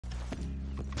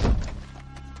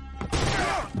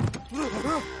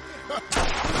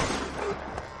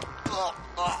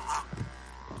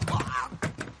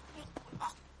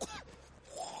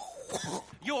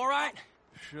You all right?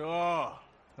 Sure.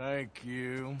 Thank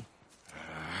you.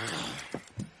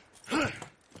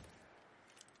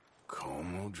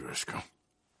 Colm O'Driscoll.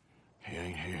 He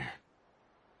ain't here.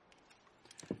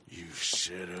 You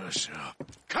set us up.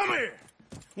 Come here!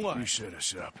 What? You set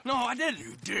us up. No, I didn't.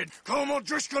 You did. Colm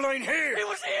O'Driscoll ain't here! He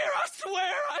was here, I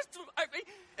swear!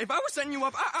 If I was setting you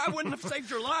up, I wouldn't have saved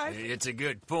your life. It's a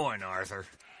good point, Arthur.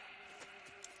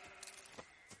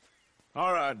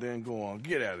 All right, then, go on.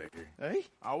 Get out of here. Hey?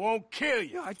 I won't kill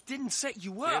you. I didn't set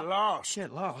you up. Get lost.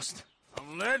 Get lost.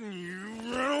 I'm letting you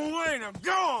run away. Now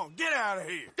go on. Get out of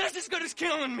here. That's as good as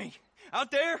killing me.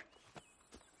 Out there,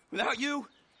 without you,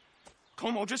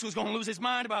 Colm O'Driscoll's gonna lose his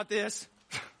mind about this.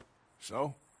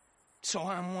 So? So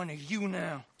I'm one of you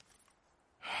now.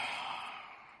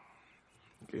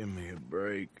 Give me a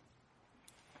break.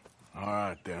 All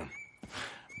right, then.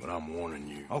 But I'm warning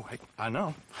you. Oh, hey, I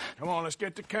know. Come on, let's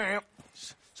get to camp.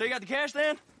 So you got the cash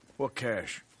then? What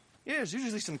cash? Yeah, there's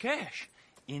usually some cash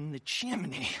in the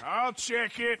chimney. I'll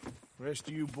check it. Rest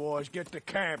of you boys, get to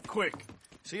camp, quick.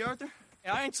 See, Arthur?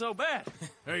 I ain't so bad.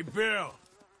 Hey, Bill.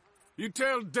 You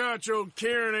tell Dutch old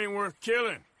Kieran ain't worth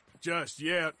killing. Just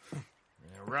yet.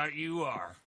 Yeah, right you are.